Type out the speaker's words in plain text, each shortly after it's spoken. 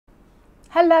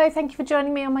Hello, thank you for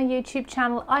joining me on my YouTube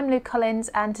channel. I'm Lou Collins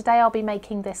and today I'll be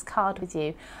making this card with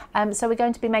you. So we're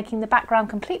going to be making the background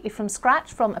completely from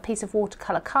scratch from a piece of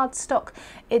watercolour cardstock.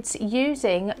 It's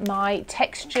using my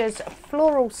Textures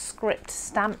floral script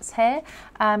stamps here.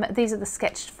 These are the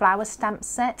sketched flower stamp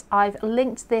set. I've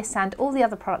linked this and all the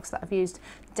other products that I've used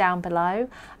down below.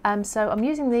 So I'm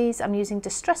using these, I'm using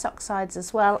Distress Oxides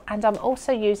as well, and I'm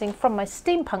also using from my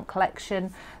Steampunk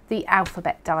collection the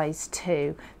alphabet dies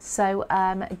too. So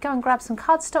go and grab some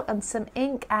cardstock and some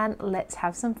ink and let's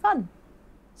have some fun.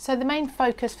 So the main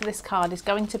focus for this card is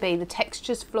going to be the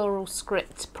Textures floral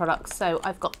script products. So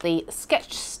I've got the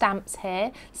sketch stamps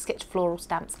here, sketch floral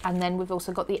stamps, and then we've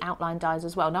also got the outline dies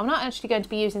as well. Now I'm not actually going to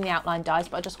be using the outline dies,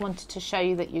 but I just wanted to show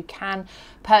you that you can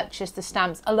purchase the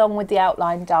stamps along with the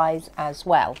outline dies as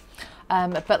well.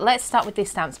 But let's start with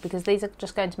these stamps because these are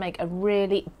just going to make a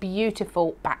really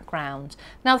beautiful background.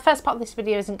 Now the first part of this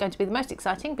video isn't going to be the most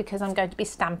exciting because I'm going to be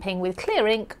stamping with clear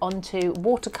ink onto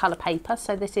watercolour paper.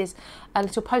 So this is a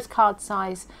little postcard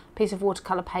size piece of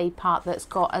watercolour paper that's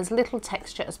got as little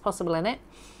texture as possible in it.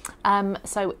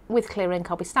 So with clear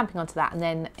ink I'll be stamping onto that and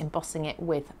then embossing it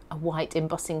with a white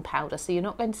embossing powder. So you're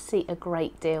not going to see a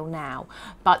great deal now,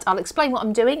 but I'll explain what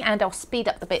I'm doing and I'll speed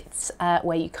up the bits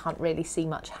where you can't really see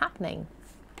much happening.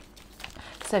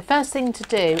 So first thing to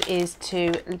do is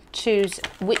to choose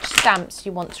which stamps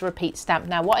you want to repeat stamp.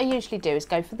 Now what I usually do is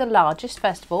go for the largest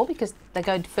first of all because they're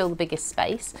going to fill the biggest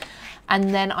space,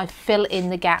 and then I fill in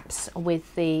the gaps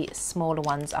with the smaller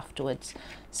ones afterwards.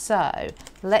 So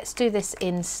let's do this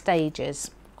in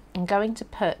stages. I'm going to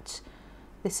put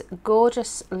this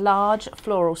gorgeous large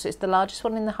floral, so it's the largest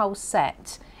one in the whole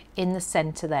set, in the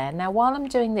centre there. Now while I'm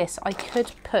doing this I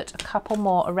could put a couple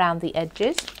more around the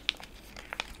edges.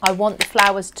 I want the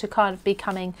flowers to kind of be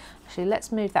coming, actually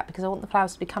let's move that because I want the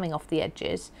flowers to be coming off the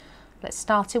edges. Let's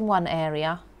start in one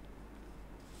area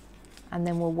and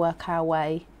then we'll work our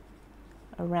way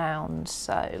around.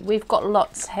 So we've got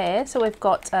lots here, so we've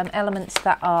got elements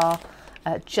that are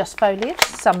just foliage,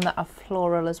 some that are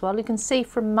floral as well. You can see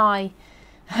from my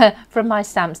from my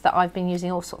stamps that I've been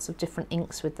using all sorts of different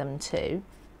inks with them too.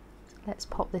 Let's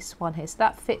pop this one here, so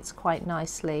that fits quite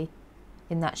nicely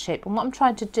in that shape, and what I'm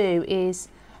trying to do is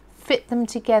fit them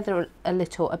together a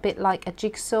little, a bit like a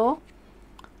jigsaw,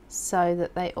 so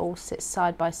that they all sit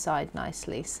side by side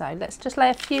nicely. So let's just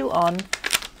lay a few on.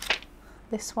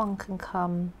 This one can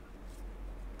come,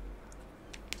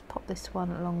 let's pop this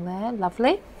one along there,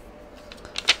 lovely.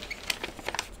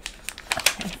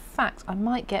 In fact, I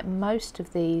might get most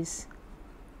of these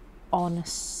on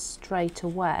straight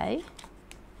away.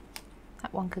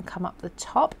 That one can come up the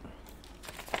top.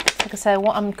 Like I say,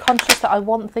 I'm conscious that I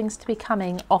want things to be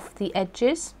coming off the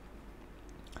edges.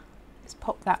 Let's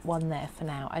pop that one there for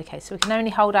now. Okay, so we can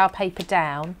only hold our paper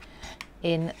down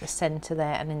in the centre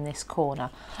there and in this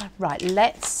corner. Right,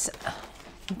 let's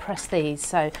press these.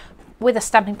 So with a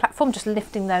stamping platform, just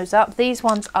lifting those up. These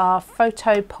ones are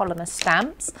photopolymer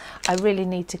stamps. I really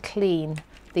need to clean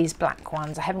these black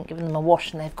ones. I haven't given them a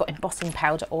wash and they've got embossing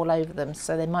powder all over them,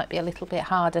 so they might be a little bit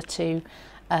harder to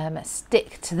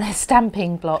stick to their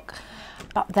stamping block,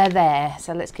 but they're there,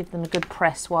 so let's give them a good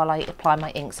press while I apply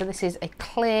my ink. So this is a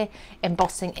clear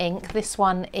embossing ink. This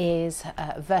one is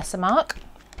Versamark,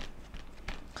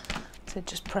 so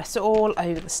just press all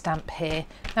over the stamp here.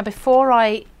 Now before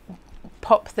I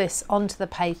pop this onto the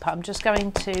paper, I'm just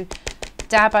going to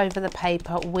dab over the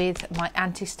paper with my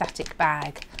anti-static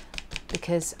bag,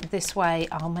 because this way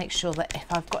I'll make sure that if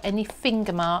I've got any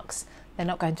finger marks, they're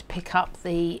not going to pick up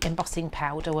the embossing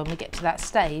powder when we get to that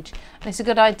stage. And it's a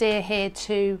good idea here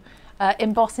to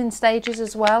emboss in stages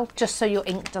as well, just so your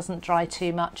ink doesn't dry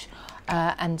too much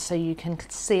and so you can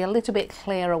see a little bit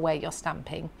clearer where you're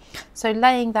stamping. So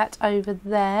laying that over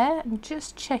there and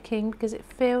just checking, because it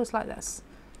feels like that's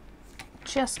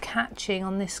just catching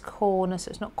on this corner, so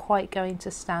it's not quite going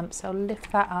to stamp, so I'll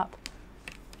lift that up.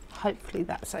 Hopefully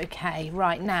that's okay.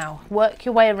 Right, now work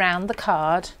your way around the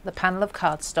card, the panel of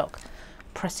cardstock,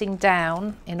 pressing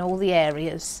down in all the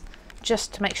areas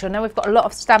just to make sure. Now we've got a lot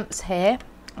of stamps here,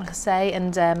 like I say,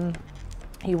 and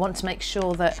you want to make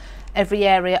sure that every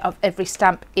area of every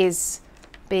stamp is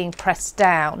being pressed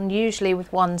down. Usually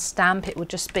with one stamp it would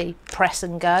just be press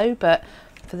and go, but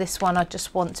for this one I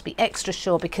just want to be extra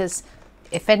sure, because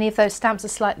if any of those stamps are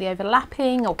slightly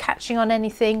overlapping or catching on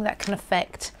anything, that can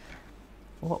affect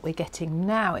what we're getting.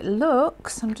 Now it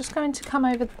looks, I'm just going to come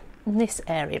over in this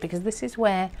area because this is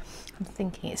where I'm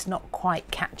thinking it's not quite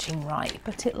catching right,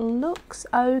 but it looks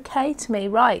okay to me.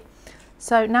 Right,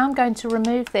 so now I'm going to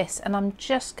remove this and I'm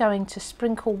just going to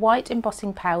sprinkle white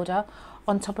embossing powder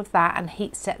on top of that and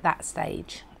heat set that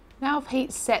stage. Now I've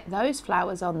heat set those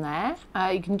flowers on there,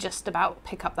 you can just about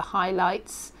pick up the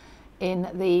highlights in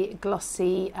the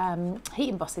glossy heat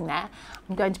embossing there.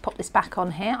 I'm going to pop this back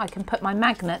on here. I can put my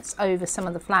magnets over some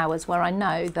of the flowers where I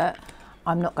know that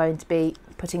I'm not going to be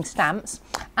putting stamps,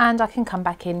 and I can come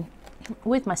back in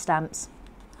with my stamps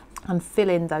and fill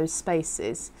in those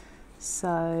spaces.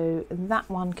 So that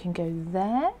one can go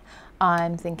there.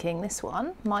 I'm thinking this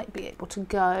one might be able to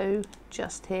go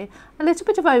just here. A little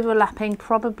bit of overlapping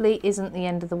probably isn't the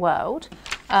end of the world,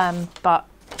 but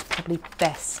probably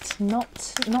best not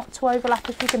to overlap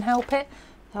if you can help it.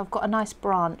 So I've got a nice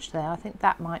branch there. I think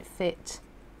that might fit.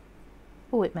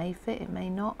 Oh, it may fit, it may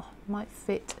not. It might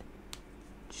fit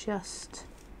just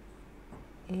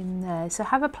in there. So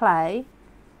have a play.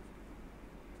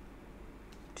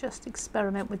 Just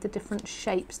experiment with the different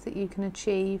shapes that you can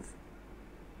achieve.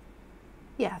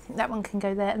 Yeah, I think that one can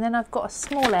go there. And then I've got a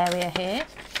small area here,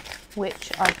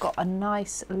 which I've got a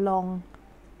nice long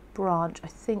branch. I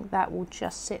think that will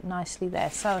just sit nicely there.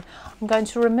 So I'm going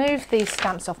to remove these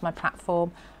stamps off my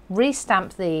platform,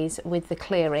 re-stamp these with the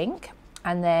clear ink,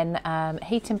 and then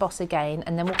heat emboss again,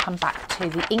 and then we'll come back to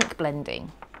the ink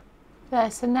blending.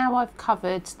 There, so now I've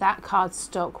covered that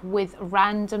cardstock with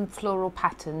random floral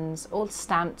patterns, all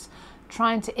stamped,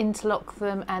 trying to interlock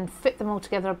them and fit them all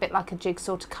together a bit like a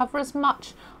jigsaw to cover as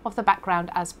much of the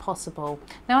background as possible.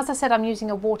 Now, as I said, I'm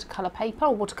using a watercolour paper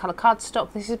or watercolour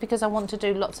cardstock. This is because I want to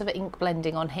do lots of ink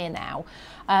blending on here now.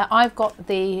 I've got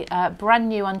the brand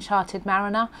new Uncharted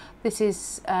Mariner. This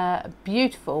is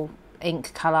beautiful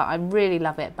ink colour. I really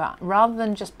love it, but rather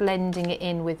than just blending it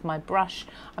in with my brush,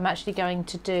 I'm actually going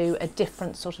to do a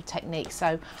different sort of technique.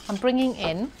 So I'm bringing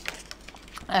in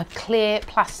a clear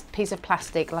piece of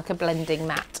plastic, like a blending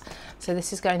mat. So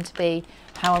this is going to be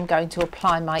how I'm going to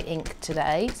apply my ink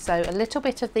today. So a little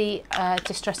bit of the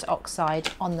Distress Oxide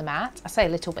on the mat. I say a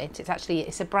little bit,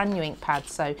 it's a brand new ink pad,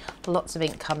 so lots of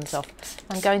ink comes off.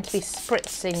 I'm going to be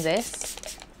spritzing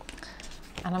this,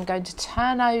 and I'm going to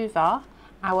turn over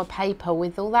our paper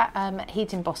with all that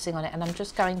heat embossing on it, and I'm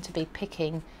just going to be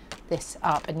picking this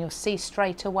up, and you'll see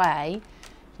straight away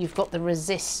you've got the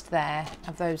resist there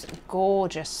of those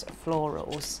gorgeous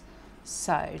florals.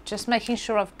 So just making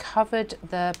sure I've covered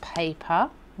the paper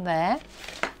there,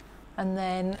 and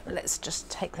then let's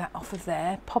just take that off of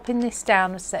there, popping this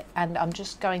down a sec, and I'm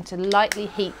just going to lightly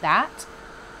heat that.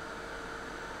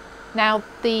 Now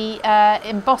the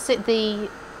the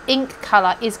ink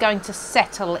colour is going to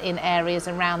settle in areas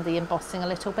around the embossing a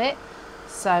little bit,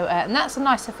 so and that's a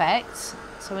nice effect,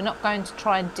 so we're not going to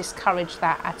try and discourage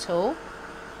that at all.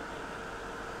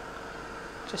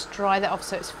 Just dry that off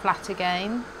so it's flat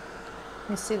again.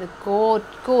 You see the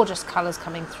gorgeous colours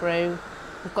coming through.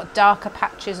 We've got darker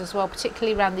patches as well,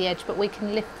 particularly around the edge, but we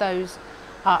can lift those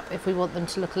up if we want them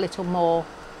to look a little more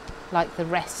like the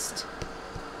rest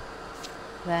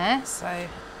there. So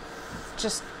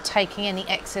just taking any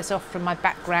excess off from my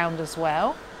background as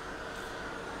well.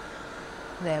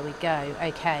 There we go.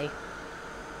 Okay,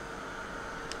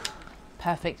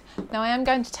 perfect. Now I am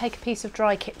going to take a piece of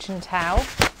dry kitchen towel,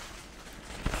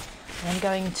 and I'm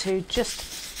going to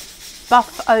just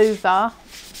buff over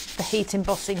the heat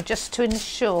embossing just to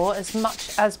ensure as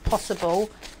much as possible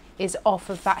is off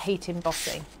of that heat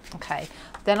embossing. Okay,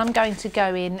 then I'm going to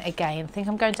go in again. I think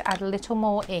I'm going to add a little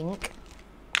more ink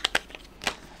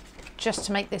just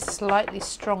to make this slightly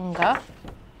stronger.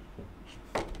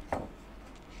 There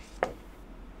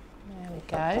we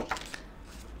go.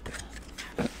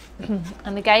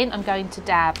 And again, I'm going to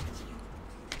dab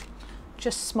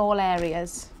just small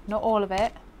areas, not all of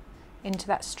it, into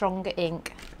that stronger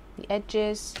ink. The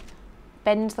edges,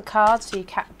 bend the card so you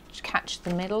catch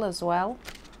the middle as well.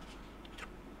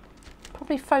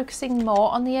 Probably focusing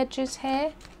more on the edges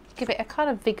here, give it a kind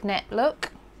of vignette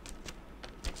look.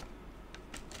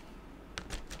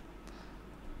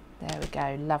 There we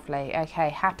go, lovely. Okay,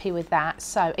 happy with that.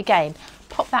 So again,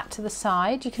 pop that to the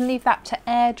side. You can leave that to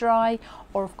air dry,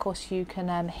 or of course you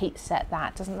can heat set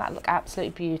that. Doesn't that look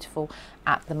absolutely beautiful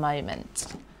at the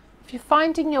moment? If you're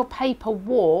finding your paper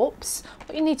warps,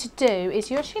 what you need to do is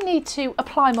you actually need to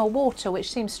apply more water, which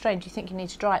seems strange. You think you need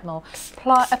to dry it more.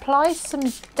 Apply some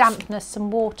dampness,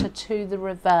 some water to the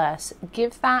reverse.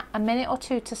 Give that a minute or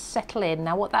two to settle in.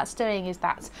 Now what that's doing is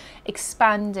that's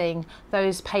expanding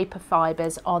those paper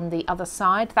fibres on the other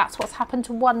side. That's what's happened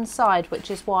to one side,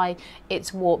 which is why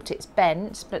it's warped, it's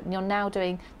bent, but you're now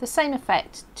doing the same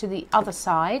effect to the other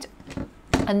side.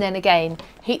 And then again,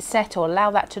 heat set or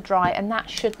allow that to dry, and that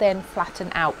should then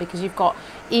flatten out because you've got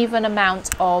even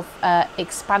amount of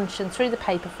expansion through the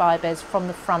paper fibres from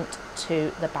the front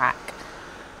to the back.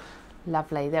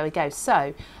 Lovely, there we go.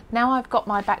 So now I've got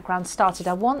my background started.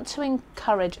 I want to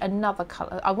encourage another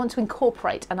colour, I want to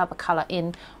incorporate another colour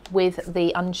in with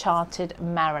the Uncharted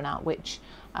Mariner, which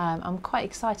I'm quite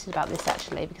excited about this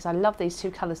actually, because I love these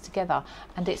two colours together,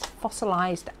 and it's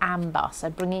fossilised amber, so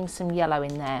bringing some yellow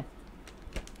in there.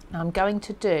 Now I'm going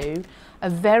to do a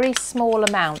very small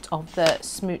amount of the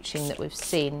smooching that we've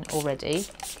seen already,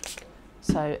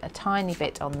 so a tiny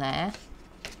bit on there,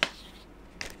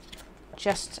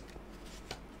 just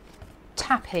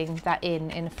tapping that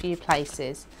in a few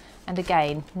places, and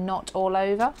again not all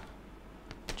over,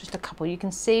 just a couple. You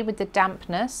can see with the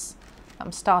dampness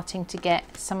I'm starting to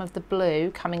get some of the blue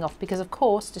coming off, because of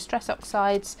course Distress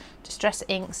Oxides, Distress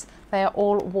Inks, they are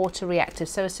all water reactive,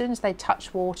 so as soon as they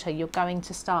touch water you're going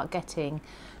to start getting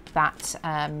that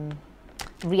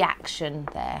reaction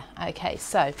there. Okay,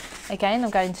 so again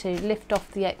I'm going to lift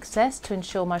off the excess to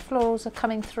ensure my florals are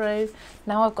coming through.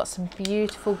 Now I've got some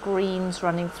beautiful greens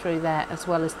running through there as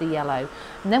well as the yellow,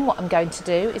 and then what I'm going to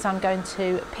do is I'm going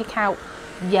to pick out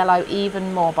yellow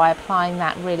even more by applying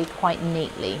that really quite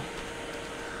neatly.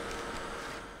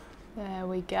 There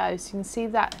we go, so you can see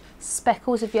that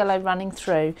speckles of yellow running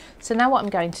through. So now what I'm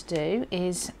going to do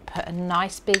is put a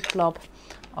nice big blob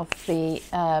of which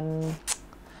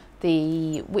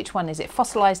one is it,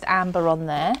 fossilised amber on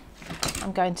there.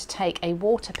 I'm going to take a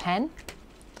water pen,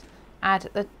 add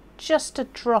just a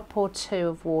drop or two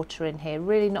of water in here,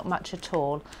 really not much at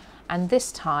all, and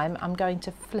this time I'm going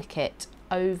to flick it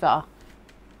over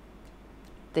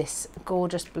this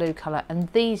gorgeous blue colour, and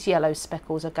these yellow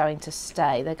speckles are going to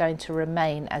stay, they're going to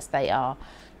remain as they are.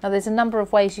 Now there's a number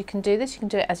of ways you can do this. You can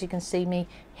do it as you can see me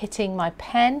hitting my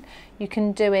pen. You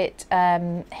can do it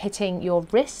hitting your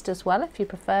wrist as well if you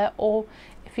prefer, or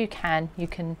if you can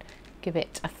give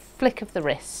it a flick of the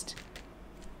wrist.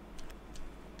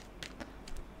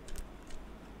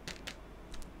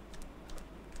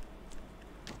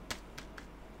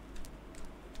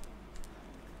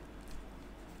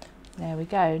 There we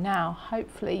go. Now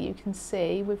hopefully you can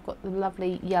see we've got the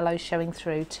lovely yellow showing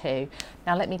through too.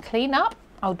 Now let me clean up,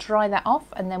 I'll dry that off,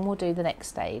 and then we'll do the next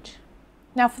stage.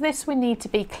 Now for this we need to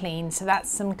be clean, so that's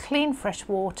some clean fresh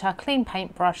water, clean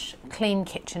paintbrush, clean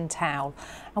kitchen towel.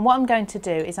 And what I'm going to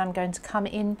do is I'm going to come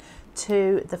in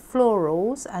to the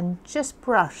florals and just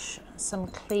brush some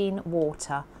clean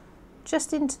water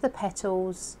just into the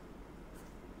petals,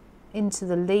 into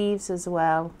the leaves as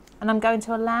well. And I'm going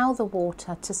to allow the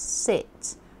water to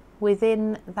sit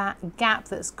within that gap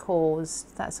that's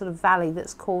caused, that sort of valley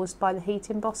that's caused by the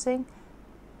heat embossing.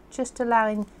 Just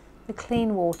allowing the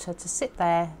clean water to sit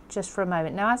there just for a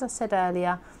moment. Now, as I said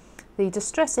earlier, the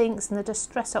Distress Inks and the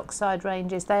Distress Oxide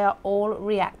ranges, they are all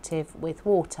reactive with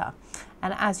water.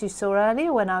 And as you saw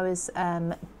earlier when I was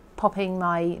popping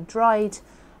my dried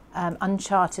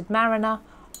Uncharted Mariner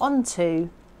onto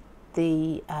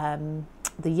the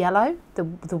yellow,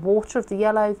 the water of the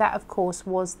yellow, that of course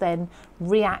was then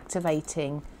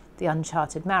reactivating the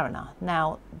Uncharted Mariner.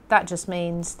 Now that just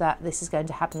means that this is going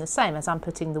to happen the same as I'm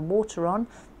putting the water on.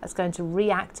 That's going to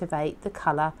reactivate the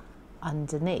colour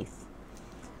underneath.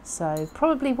 So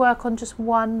probably work on just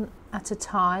one at a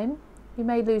time. You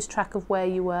may lose track of where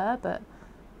you were, but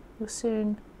you'll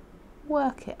soon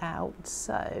work it out.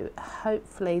 So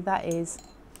hopefully that is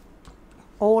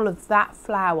all of that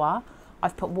flower.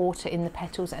 I've put water in the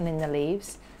petals and in the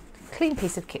leaves. Clean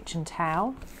piece of kitchen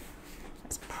towel.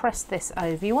 Let's press this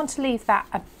over. You want to leave that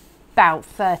about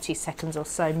 30 seconds or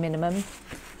so minimum.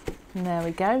 And there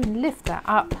we go. Lift that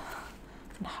up.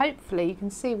 And hopefully you can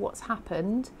see what's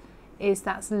happened is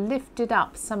that's lifted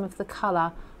up some of the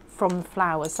colour from the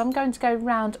flowers. So I'm going to go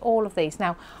round all of these.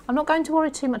 Now, I'm not going to worry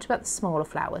too much about the smaller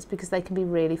flowers because they can be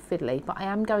really fiddly, but I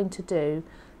am going to do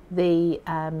the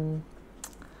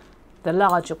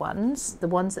larger ones, the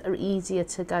ones that are easier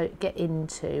to get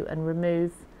into, and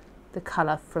remove the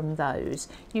colour from those.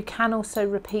 You can also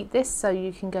repeat this, so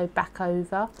you can go back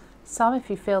over some if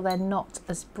you feel they're not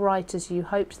as bright as you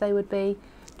hoped they would be.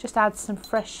 Just add some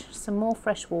more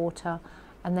fresh water,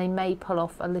 and they may pull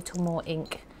off a little more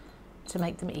ink to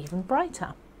make them even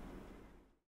brighter.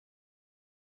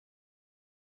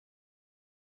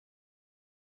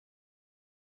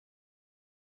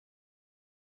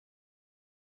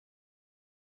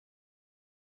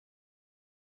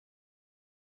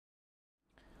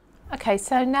 Okay,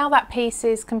 so now that piece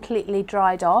is completely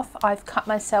dried off, I've cut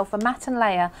myself a matte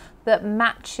layer that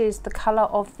matches the colour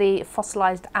of the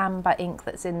fossilised amber ink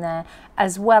that's in there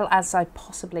as well as I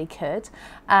possibly could.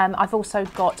 I've also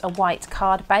got a white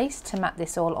card base to mat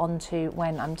this all onto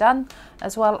when I'm done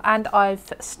as well, and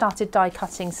I've started die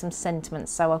cutting some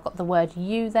sentiments. So I've got the word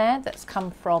you there that's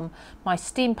come from my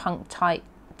steampunk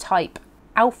type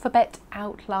Alphabet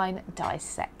Outline Die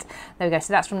Set. There we go.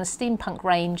 So that's from the Steampunk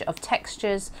range of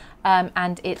textures,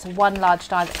 and it's one large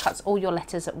die that cuts all your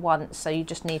letters at once, so you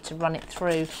just need to run it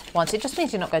through once. It just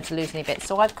means you're not going to lose any bits.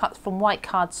 So I've cut from white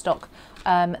cardstock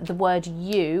the word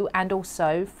U, and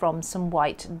also from some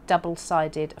white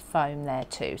double-sided foam there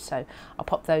too. So I'll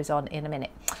pop those on in a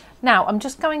minute. Now I'm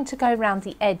just going to go around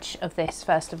the edge of this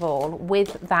first of all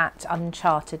with that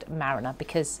Uncharted Mariner,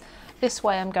 because this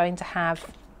way I'm going to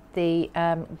have the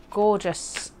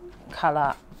gorgeous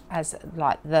colour as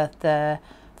like the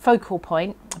focal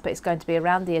point, but it's going to be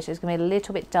around the edge. It's going to be a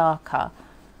little bit darker,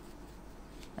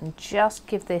 and just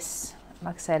give this,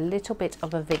 like I say, a little bit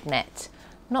of a vignette,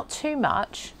 not too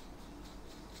much.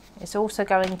 It's also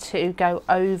going to go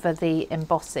over the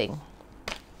embossing,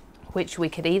 which we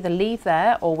could either leave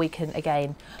there or we can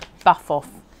again buff off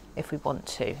if we want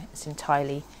to. It's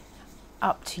entirely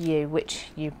up to you which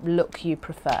look you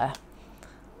prefer.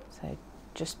 So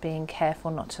just being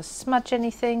careful not to smudge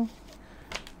anything.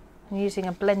 I'm using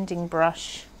a blending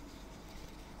brush,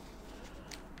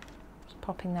 just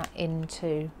popping that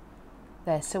into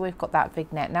there. So we've got that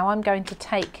vignette. Now I'm going to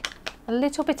take a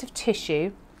little bit of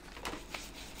tissue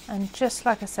and just,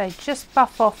 like I say, just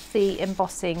buff off the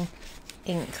embossing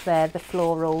ink there, the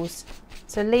florals.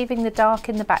 So leaving the dark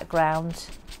in the background,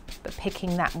 but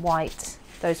picking that white,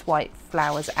 those white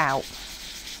flowers out.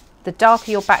 The darker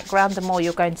your background, the more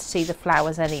you're going to see the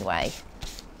flowers anyway.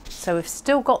 So we've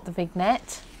still got the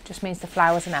vignette, just means the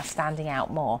flowers are now standing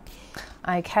out more.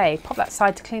 Okay, pop that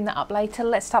aside to clean that up later.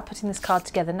 Let's start putting this card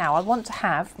together now. I want to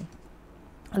have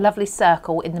a lovely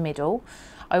circle in the middle.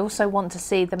 I also want to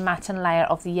see the matte and layer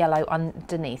of the yellow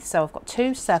underneath. So I've got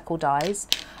two circle dies,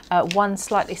 one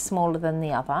slightly smaller than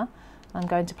the other. I'm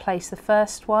going to place the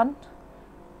first one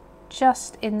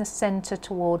just in the centre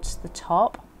towards the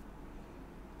top.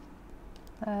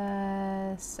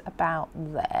 About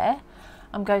there.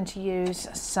 I'm going to use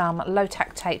some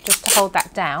low-tack tape just to hold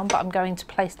that down, but I'm going to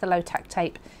place the low-tack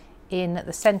tape in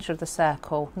the centre of the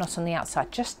circle, not on the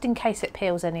outside, just in case it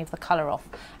peels any of the colour off,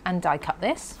 and die cut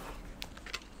this.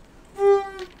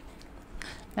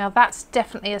 Now that's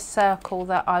definitely a circle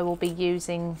that I will be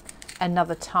using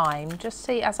another time. Just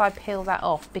see as I peel that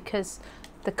off, because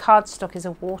the cardstock is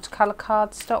a watercolour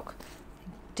cardstock,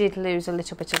 did lose a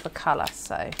little bit of the colour,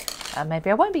 so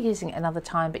maybe I won't be using it another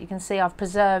time, but you can see I've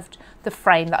preserved the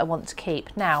frame that I want to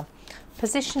keep. Now,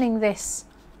 positioning this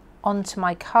onto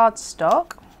my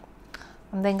cardstock,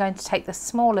 I'm then going to take the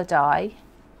smaller die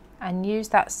and use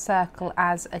that circle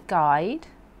as a guide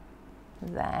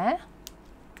there,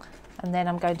 and then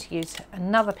I'm going to use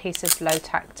another piece of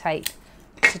low-tack tape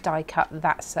to die cut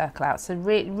that circle out. So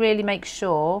really make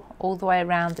sure all the way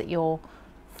around that your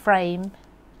frame,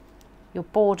 your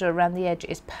border around the edge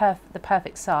is the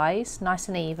perfect size, nice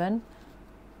and even,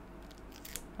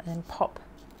 and then pop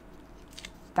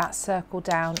that circle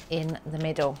down in the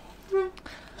middle.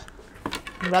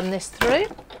 Run this through.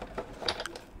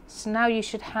 So now you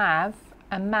should have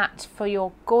a mat for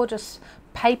your gorgeous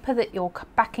paper, that your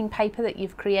backing paper that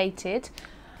you've created,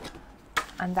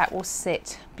 and that will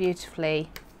sit beautifully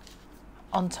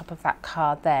on top of that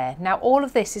card there. Now all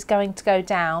of this is going to go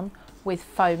down with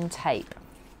foam tape.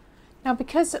 Now,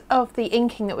 because of the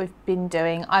inking that we've been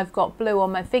doing, I've got blue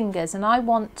on my fingers, and I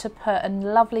want to put a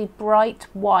lovely bright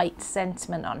white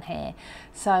sentiment on here.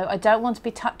 So I don't want to be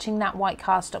touching that white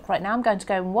cardstock right now. I'm going to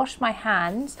go and wash my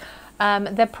hands.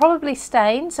 They're probably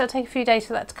stained, so it'll take a few days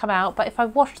for that to come out, but if I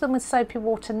wash them with soapy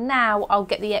water now, I'll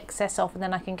get the excess off, and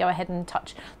then I can go ahead and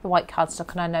touch the white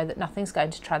cardstock, and I know that nothing's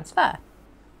going to transfer.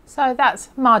 So that's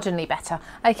marginally better.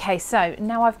 Okay, so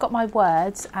now I've got my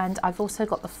words, and I've also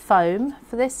got the foam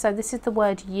for this. So this is the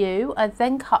word U. I've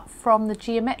then cut from the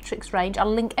Geometrics range.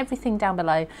 I'll link everything down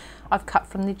below. I've cut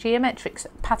from the Geometrics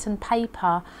pattern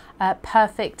paper,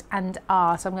 Perfect and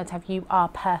R. So I'm going to have You Are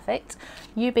Perfect.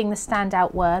 You being the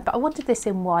standout word, but I wanted this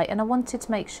in white, and I wanted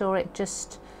to make sure it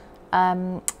just,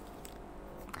 it's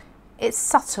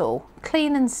subtle,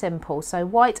 clean and simple. So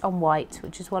white on white,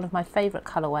 which is one of my favourite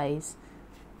colourways.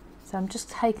 So I'm just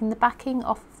taking the backing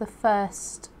off of the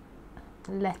first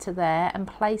letter there and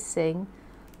placing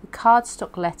the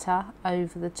cardstock letter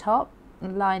over the top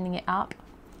and lining it up.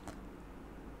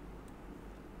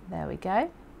 There we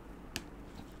go.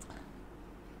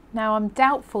 Now I'm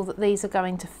doubtful that these are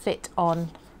going to fit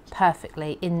on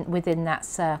perfectly within that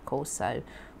circle, so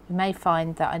we may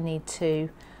find that I need to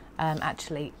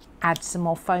actually add some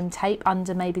more foam tape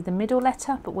under maybe the middle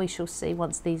letter, but we shall see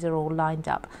once these are all lined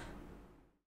up.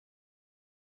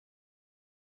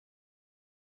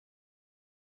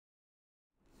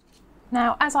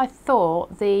 Now, as I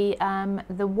thought, the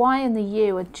Y and the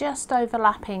U are just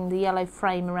overlapping the yellow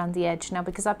frame around the edge. Now,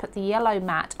 because I put the yellow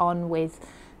mat on with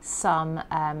some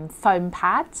foam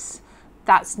pads,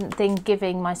 that's then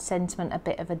giving my sentiment a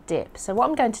bit of a dip. So what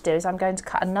I'm going to do is I'm going to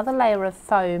cut another layer of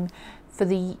foam for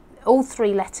all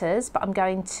three letters, but I'm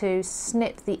going to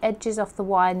snip the edges off the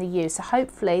Y and the U. So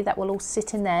hopefully that will all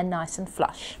sit in there nice and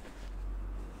flush.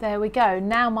 There we go.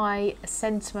 Now my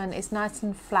sentiment is nice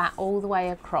and flat all the way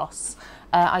across.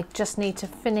 I just need to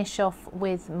finish off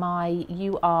with my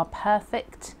 "You are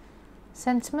perfect"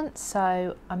 sentiment.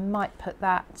 So I might put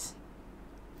that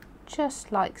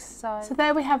just like so. So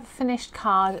there we have a finished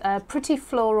card, a pretty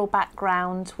floral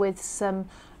background with some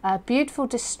beautiful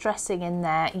distressing in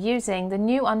there using the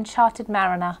new Uncharted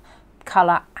Mariner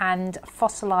colour and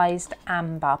fossilised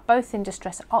amber, both in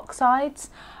Distress Oxides.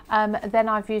 Then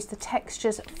I've used the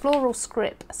Textures Floral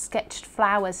Script Sketched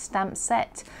Flowers stamp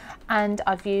set, and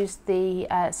I've used the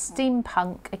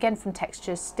Steampunk, again from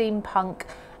Textures, Steampunk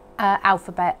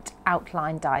alphabet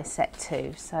outline die set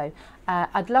too. So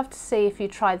I'd love to see if you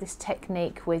try this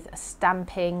technique with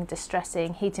stamping,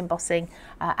 distressing, heat embossing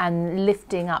and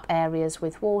lifting up areas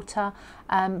with water.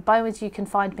 By all means, you can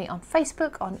find me on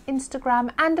Facebook, on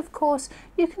Instagram, and of course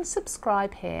you can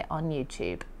subscribe here on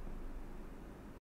YouTube.